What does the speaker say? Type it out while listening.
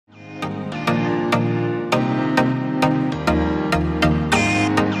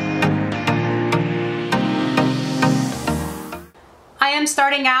am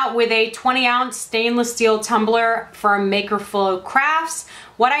starting out with a 20-ounce stainless steel tumbler from Maker Flow Crafts.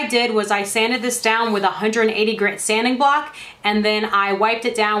 What I did was I sanded this down with a 180 grit sanding block, and then I wiped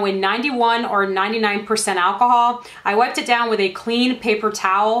it down with 91 or 99% alcohol. I wiped it down with a clean paper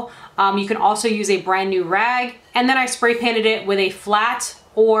towel. You can also use a brand new rag, and then I spray painted it with a flat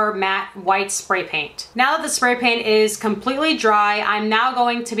or matte white spray paint. Now that the spray paint is completely dry, I'm now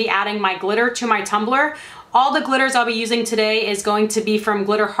going to be adding my glitter to my tumbler. All the glitters I'll be using today is going to be from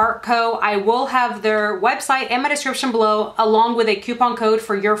Glitter Heart Co. I will have their website in my description below, along with a coupon code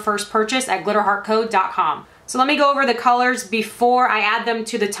for your first purchase at glitterheartco.com. So let me go over the colors before I add them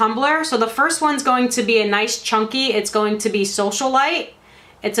to the tumbler. So the first one's going to be a nice chunky, it's going to be Socialite.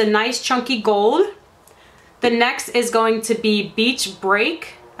 It's a nice chunky gold. The next is going to be Beach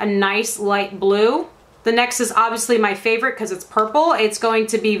Break, a nice light blue. The next is obviously my favorite because it's purple. It's going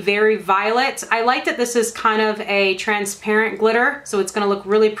to be Very Violet. I like that this is kind of a transparent glitter, so it's going to look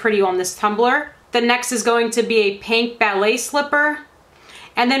really pretty on this tumbler. The next is going to be a Pink Ballet Slipper.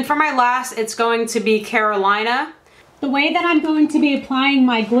 And then for my last, it's going to be Carolina. The way that I'm going to be applying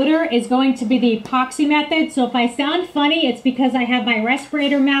my glitter is going to be the epoxy method. So if I sound funny, it's because I have my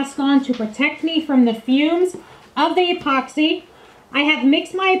respirator mask on to protect me from the fumes of the epoxy. I have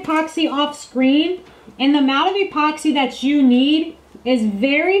mixed my epoxy off screen, and the amount of epoxy that you need is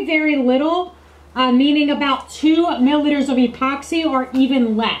very, very little, meaning about 2 milliliters of epoxy or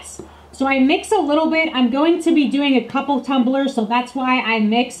even less. So I mix a little bit. I'm going to be doing a couple tumblers, so that's why I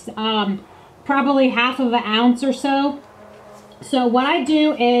mixed probably half of an ounce or so. So what I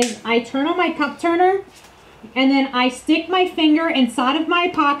do is I turn on my cup turner, and then I stick my finger inside of my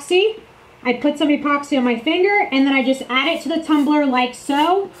epoxy. I put some epoxy on my finger, and then I just add it to the tumbler like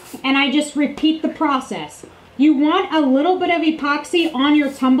so, and I just repeat the process. You want a little bit of epoxy on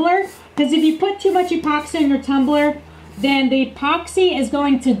your tumbler, because if you put too much epoxy on your tumbler, then the epoxy is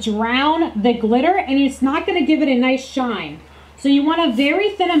going to drown the glitter, and it's not going to give it a nice shine. So you want a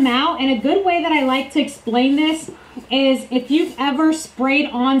very thin amount, and a good way that I like to explain this is if you've ever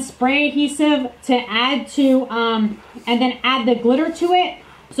sprayed on spray adhesive to add to, and then add the glitter to it.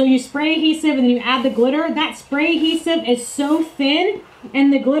 So you spray adhesive and then you add the glitter. That spray adhesive is so thin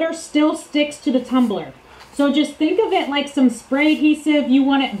and the glitter still sticks to the tumbler. So just think of it like some spray adhesive. You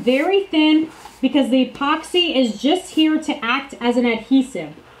want it very thin because the epoxy is just here to act as an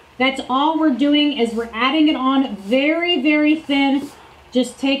adhesive. That's all we're doing, is we're adding it on very, very thin.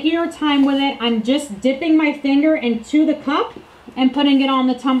 Just taking your time with it. I'm just dipping my finger into the cup and putting it on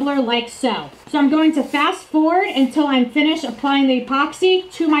the tumbler like so. So I'm going to fast forward until I'm finished applying the epoxy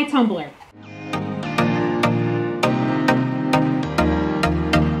to my tumbler.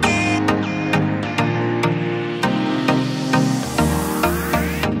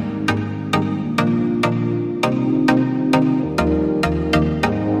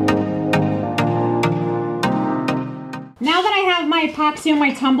 Now that I have my epoxy on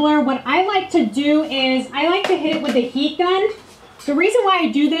my tumbler, what I like to do is I like to hit it with a heat gun. The reason why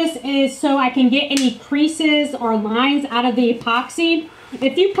I do this is so I can get any creases or lines out of the epoxy.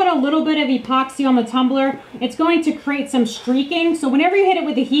 If you put a little bit of epoxy on the tumbler, it's going to create some streaking. So whenever you hit it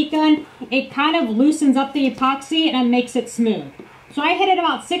with a heat gun, it kind of loosens up the epoxy and it makes it smooth. So I hit it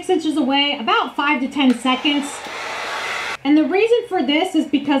about 6 inches away, about 5 to 10 seconds. And the reason for this is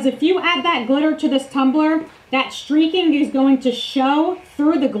because if you add that glitter to this tumbler, that streaking is going to show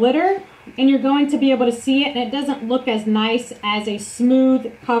through the glitter, and you're going to be able to see it, and it doesn't look as nice as a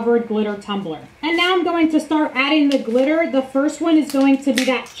smooth covered glitter tumbler. And now I'm going to start adding the glitter. The first one is going to be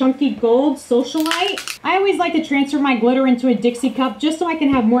that chunky gold Socialite. I always like to transfer my glitter into a Dixie cup just so I can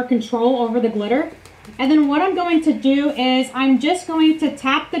have more control over the glitter. And then what I'm going to do is I'm just going to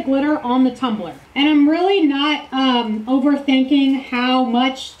tap the glitter on the tumbler. And I'm really not overthinking how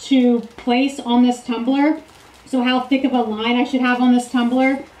much to place on this tumbler. So how thick of a line I should have on this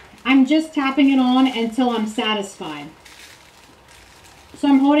tumbler. I'm just tapping it on until I'm satisfied. So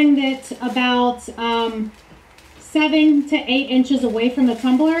I'm holding it about 7 to 8 inches away from the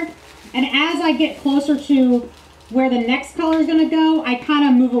tumbler. And as I get closer to where the next color is going to go, I kind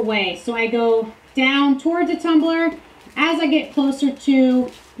of move away. So I go down towards the tumbler. As I get closer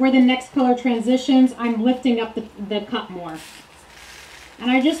to where the next color transitions, I'm lifting up the cup more. And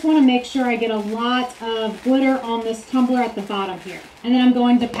I just want to make sure I get a lot of glitter on this tumbler at the bottom here. And then I'm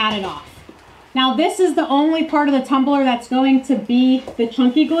going to pat it off. Now this is the only part of the tumbler that's going to be the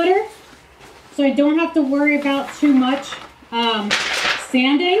chunky glitter. So I don't have to worry about too much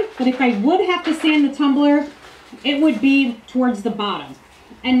sanding. But if I would have to sand the tumbler, it would be towards the bottom.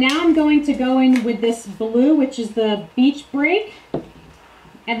 And now I'm going to go in with this blue, which is the Beach Break.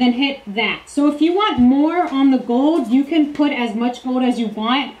 and then hit that. So if you want more on the gold, you can put as much gold as you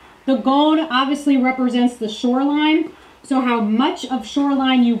want. The gold obviously represents the shoreline, so how much of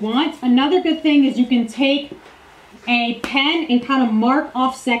shoreline you want. Another good thing is you can take a pen and kind of mark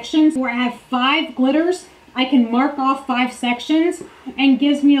off sections. Where I have 5 glitters, I can mark off 5 sections and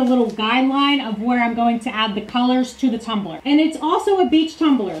gives me a little guideline of where I'm going to add the colors to the tumbler. And it's also a beach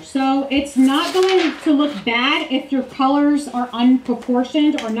tumbler, so it's not going to look bad if your colors are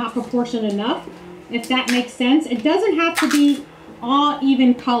unproportioned or not proportioned enough, if that makes sense. It doesn't have to be all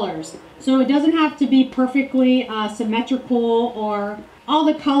even colors, so it doesn't have to be perfectly symmetrical, or all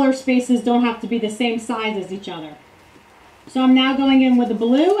the color spaces don't have to be the same size as each other. So I'm now going in with the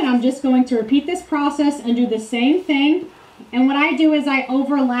blue, and I'm just going to repeat this process and do the same thing. And what I do is I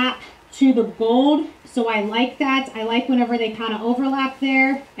overlap to the gold, so I like that. I like whenever they kind of overlap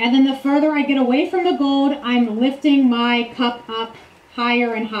there. And then the further I get away from the gold, I'm lifting my cup up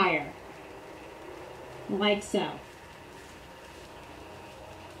higher and higher, like so.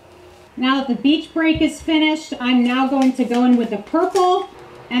 Now that the beach break is finished, I'm now going to go in with the purple.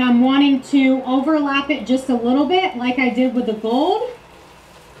 And I'm wanting to overlap it just a little bit like I did with the gold,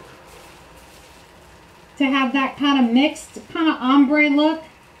 to have that kind of mixed, kind of ombre look.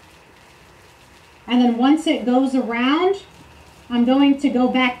 And then once it goes around, I'm going to go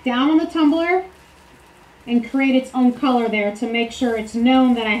back down on the tumbler and create its own color there to make sure it's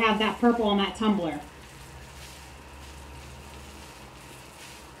known that I have that purple on that tumbler.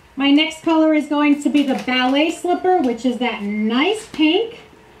 My next color is going to be the Ballet Slipper, which is that nice pink.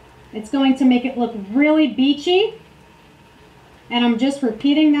 It's going to make it look really beachy. And I'm just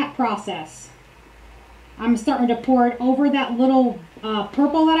repeating that process. I'm starting to pour it over that little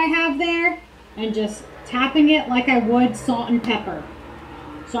purple that I have there and just tapping it like I would salt and pepper.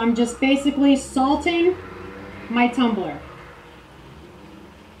 So I'm just basically salting my tumbler.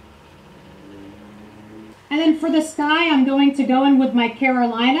 And then for the sky, I'm going to go in with my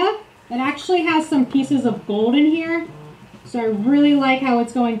Carolina. It actually has some pieces of gold in here, so I really like how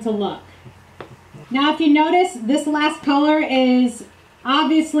it's going to look. Now if you notice, this last color is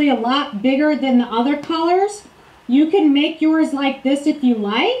obviously a lot bigger than the other colors. You can make yours like this if you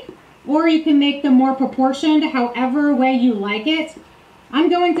like, or you can make them more proportioned however way you like it. I'm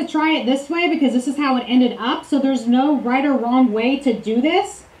going to try it this way because this is how it ended up, so there's no right or wrong way to do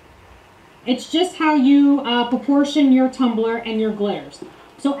this. It's just how you proportion your tumbler and your glitters.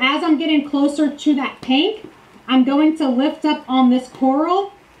 So as I'm getting closer to that pink, I'm going to lift up on this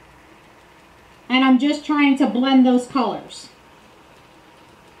coral, and I'm just trying to blend those colors.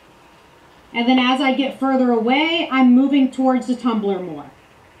 And then as I get further away, I'm moving towards the tumbler more.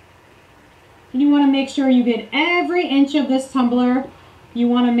 And you want to make sure you get every inch of this tumbler. You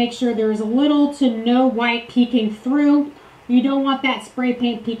want to make sure there's little to no white peeking through. You don't want that spray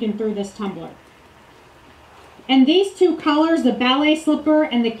paint peeking through this tumbler. And these two colors, the Ballet Slipper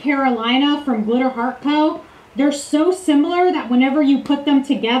and the Carolina from Glitter Heart Co., they're so similar that whenever you put them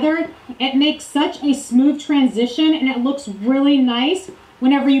together, it makes such a smooth transition, and it looks really nice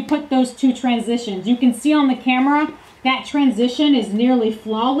whenever you put those two transitions. You can see on the camera that transition is nearly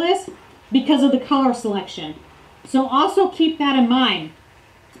flawless because of the color selection. So also keep that in mind.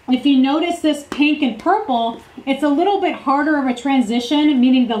 If you notice this pink and purple, it's a little bit harder of a transition,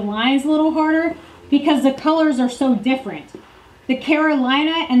 meaning the line's a little harder because the colors are so different. The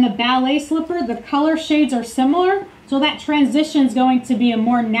Carolina and the Ballet Slipper, the color shades are similar, so that transition is going to be a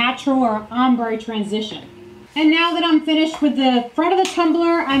more natural or ombre transition. And now that I'm finished with the front of the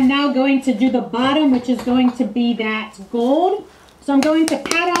tumbler, I'm now going to do the bottom, which is going to be that gold. So I'm going to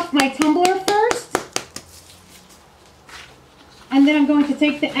pat off my tumbler first. And then I'm going to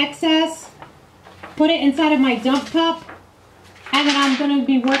take the excess, put it inside of my dump cup, and then I'm going to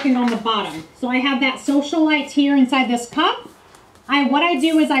be working on the bottom. So I have that Socialite here inside this cup. What I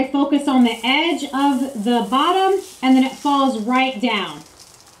do is I focus on the edge of the bottom, and then it falls right down.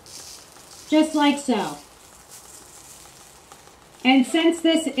 Just like so. And since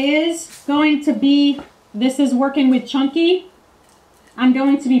this is going to be, this is working with chunky, I'm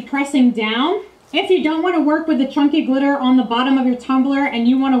going to be pressing down. If you don't want to work with the chunky glitter on the bottom of your tumbler and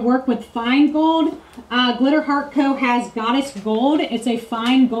you want to work with fine gold, Glitter Heart Co. has Goddess Gold. It's a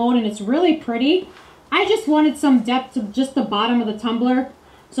fine gold and it's really pretty. I just wanted some depth to just the bottom of the tumbler,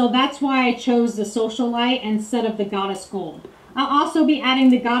 so that's why I chose the Socialite instead of the Goddess Gold. I'll also be adding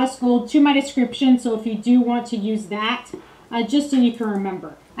the Goddess Gold to my description, so if you do want to use that, just so you can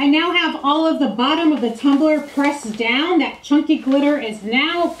remember. I now have all of the bottom of the tumbler pressed down. That chunky glitter is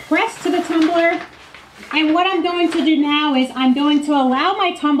now pressed to the tumbler. And what I'm going to do now is I'm going to allow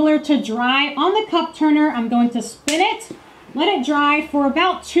my tumbler to dry on the cup turner. I'm going to spin it. let it dry for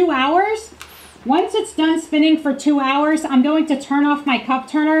about 2 hours. Once it's done spinning for 2 hours, I'm going to turn off my cup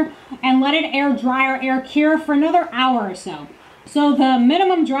turner and let it air dry or air cure for another hour or so. So the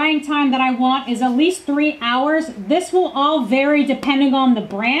minimum drying time that I want is at least 3 hours. This will all vary depending on the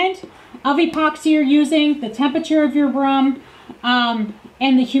brand of epoxy you're using, the temperature of your room,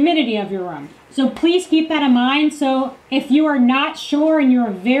 and the humidity of your room. So please keep that in mind. So if you are not sure and you're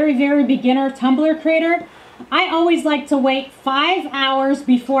a very, very beginner tumbler creator, I always like to wait 5 hours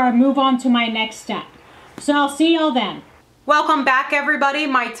before I move on to my next step. So I'll see y'all then. Welcome back, everybody.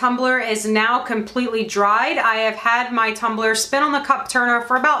 My tumbler is now completely dried. I have had my tumbler spin on the cup turner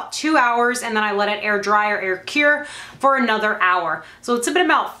for about 2 hours, and then I let it air dry or air cure for another hour. So it's been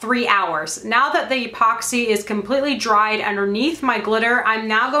about 3 hours. Now that the epoxy is completely dried underneath my glitter, I'm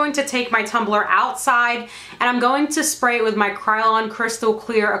now going to take my tumbler outside and I'm going to spray it with my Krylon Crystal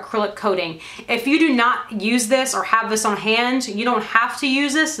Clear acrylic coating. If you do not use this or have this on hand, you don't have to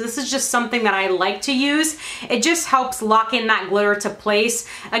use this. This is just something that I like to use. It just helps lock in that glitter to place.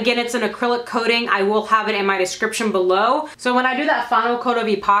 Again, it's an acrylic coating. I will have it in my description below. So when I do that final coat of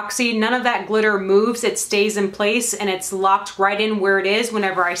epoxy, none of that glitter moves. It stays in place and it's locked right in where it is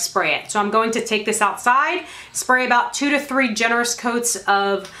whenever I spray it. So I'm going to take this outside, spray about 2 to 3 generous coats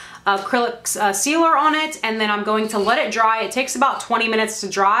of acrylic sealer on it, and then I'm going to let it dry. It takes about 20 minutes to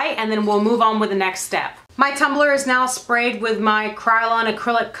dry, and then we'll move on with the next step. My tumbler is now sprayed with my Krylon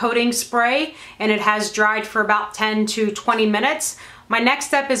acrylic coating spray, and it has dried for about 10 to 20 minutes. My next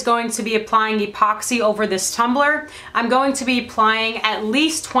step is going to be applying epoxy over this tumbler. I'm going to be applying at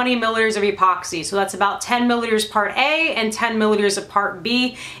least 20 milliliters of epoxy. So that's about 10 milliliters part A and 10 milliliters of part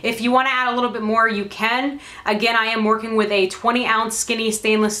B. If you want to add a little bit more, you can. Again, I am working with a 20-ounce skinny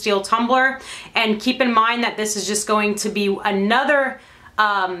stainless steel tumbler. And keep in mind that this is just going to be another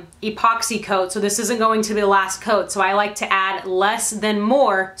epoxy coat, so this isn't going to be the last coat. So I like to add less than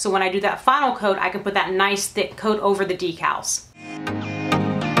more, so when I do that final coat, I can put that nice thick coat over the decals.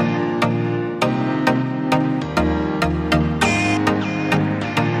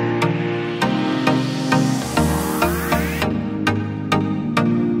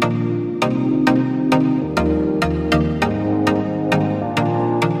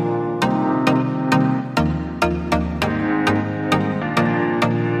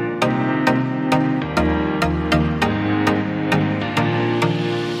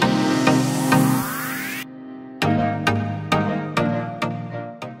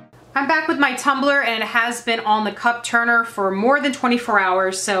 I'm back with my tumbler, and it has been on the cup turner for more than 24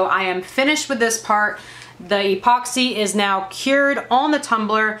 hours, so I am finished with this part. The epoxy is now cured on the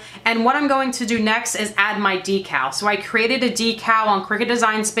tumbler, and what I'm going to do next is add my decal. So I created a decal on Cricut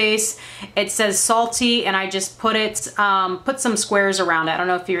Design Space. It says salty, and I just put it, put some squares around it. I don't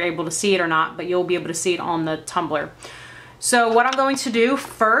know if you're able to see it or not, but you'll be able to see it on the tumbler. So what I'm going to do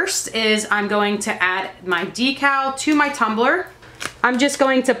first is I'm going to add my decal to my tumbler. I'm just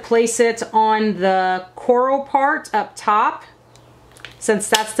going to place it on the coral part up top, since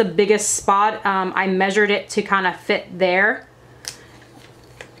that's the biggest spot. I measured it to kind of fit there.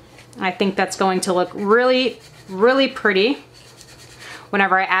 I think that's going to look really, really pretty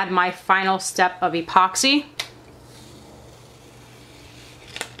whenever I add my final step of epoxy.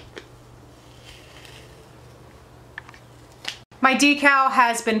 My decal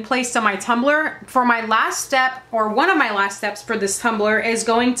has been placed on my tumbler. For my last step, or one of my last steps for this tumbler, is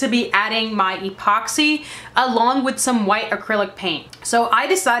going to be adding my epoxy along with some white acrylic paint. So I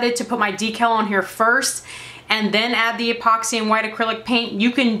decided to put my decal on here first and then add the epoxy and white acrylic paint.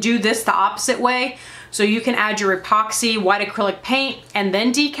 You can do this the opposite way. So you can add your epoxy, white acrylic paint, and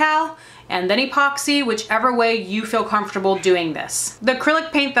then decal, and then epoxy, whichever way you feel comfortable doing this. The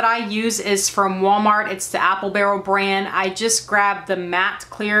acrylic paint that I use is from Walmart. It's the Apple Barrel brand. I just grabbed the matte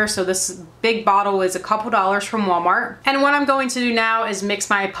clear, so this big bottle is a couple dollars from Walmart. And what I'm going to do now is mix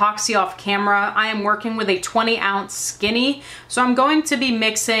my epoxy off camera. I am working with a 20-ounce skinny, so I'm going to be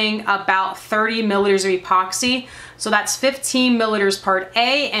mixing about 30 milliliters of epoxy. So that's 15 milliliters part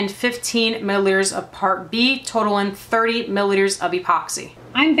A and 15 milliliters of part B, totaling 30 milliliters of epoxy.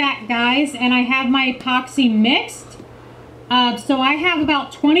 I'm back, guys, and I have my epoxy mixed. So I have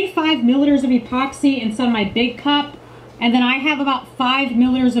about 25 milliliters of epoxy inside my big cup, and then I have about 5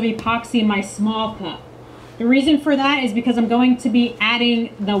 milliliters of epoxy in my small cup. The reason for that is because I'm going to be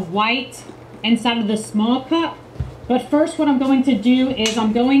adding the white inside of the small cup. But first, what I'm going to do is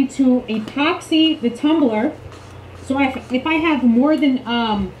I'm going to epoxy the tumbler. So if I have more than,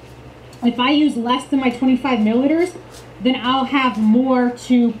 if I use less than my 25 milliliters, then I'll have more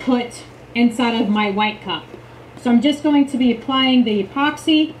to put inside of my white cup. So I'm just going to be applying the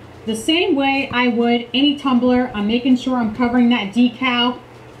epoxy the same way I would any tumbler. I'm making sure I'm covering that decal.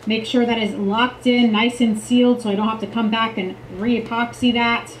 Make sure that is locked in, nice and sealed, so I don't have to come back and re-epoxy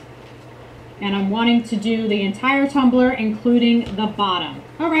that. And I'm wanting to do the entire tumbler, including the bottom.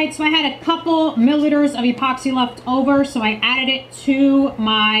 All right, so I had a couple milliliters of epoxy left over, so I added it to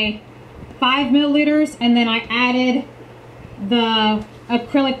my 5 milliliters, and then I added the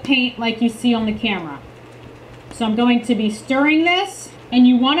acrylic paint like you see on the camera. So I'm going to be stirring this, and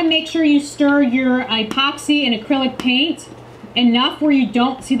you want to make sure you stir your epoxy and acrylic paint enough where you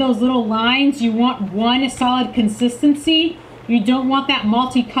don't see those little lines. You want one solid consistency. You don't want that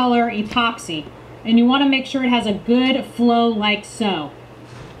multicolor epoxy, and you want to make sure it has a good flow like so.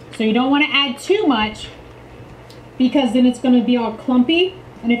 So you don't want to add too much, because then it's going to be all clumpy,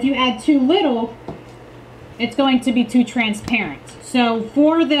 and if you add too little, it's going to be too transparent. So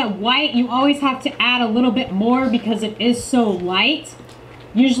for the white, you always have to add a little bit more because it is so light.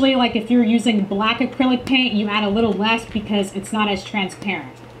 Usually, like if you're using black acrylic paint, you add a little less because it's not as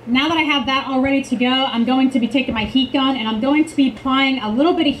transparent. Now that I have that all ready to go, I'm going to be taking my heat gun and I'm going to be applying a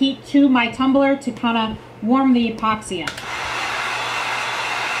little bit of heat to my tumbler to kind of warm the epoxy up.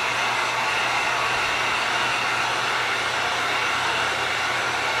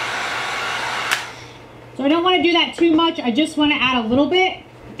 So I don't want to do that too much. I just want to add a little bit.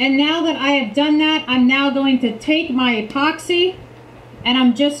 And now that I have done that, I'm now going to take my epoxy and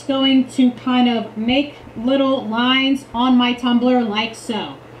I'm just going to kind of make little lines on my tumbler like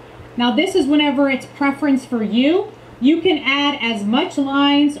so. Now this is whenever it's preference for you. You can add as much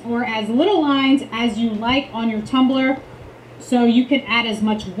lines or as little lines as you like on your tumbler. So you can add as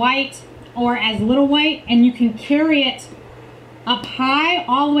much white or as little white, and you can carry it up high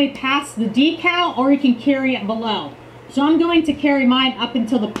all the way past the decal, or you can carry it below. So I'm going to carry mine up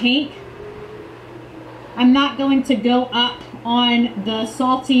until the pink. I'm not going to go up on the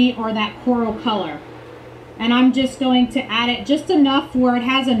salty or that coral color. And I'm just going to add it just enough where it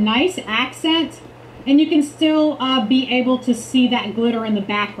has a nice accent and you can still be able to see that glitter in the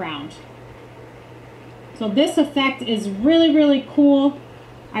background. So this effect is really, really cool.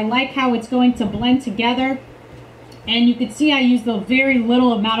 I like how it's going to blend together. And you can see I used a very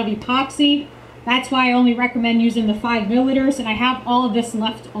little amount of epoxy. That's why I only recommend using the 5 milliliters, and I have all of this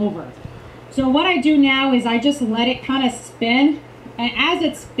left over. So what I do now is I just let it kind of spin, and as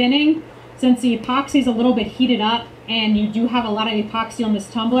it's spinning, since the epoxy is a little bit heated up and you do have a lot of epoxy on this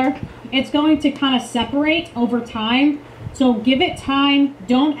tumbler, it's going to kind of separate over time. So give it time.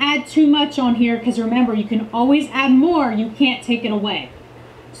 Don't add too much on here, because remember, you can always add more. You can't take it away.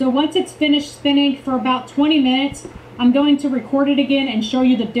 So once it's finished spinning for about 20 minutes, I'm going to record it again and show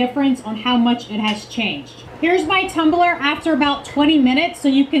you the difference on how much it has changed. Here's my tumbler after about 20 minutes, so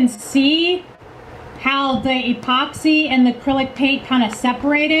you can see how the epoxy and the acrylic paint kind of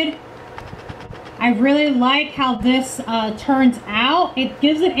separated. I really like how this turns out. It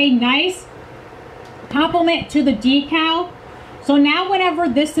gives it a nice complement to the decal. So now whenever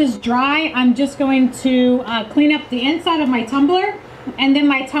this is dry, I'm just going to clean up the inside of my tumbler, and then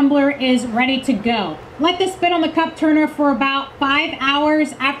my tumbler is ready to go. Let this sit on the cup turner for about 5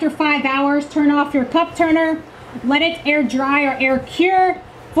 hours. After 5 hours, turn off your cup turner, let it air dry or air cure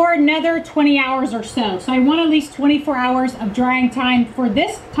for another 20 hours or so. So I want at least 24 hours of drying time for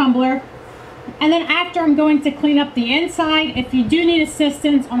this tumbler. And then after, I'm going to clean up the inside. If you do need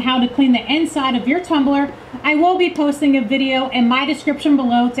assistance on how to clean the inside of your tumbler, I will be posting a video in my description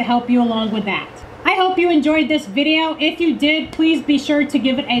below to help you along with that. I hope you enjoyed this video. If you did, please be sure to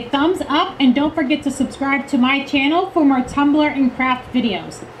give it a thumbs up, and don't forget to subscribe to my channel for more tumbler and craft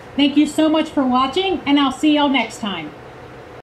videos. Thank you so much for watching, and I'll see y'all next time.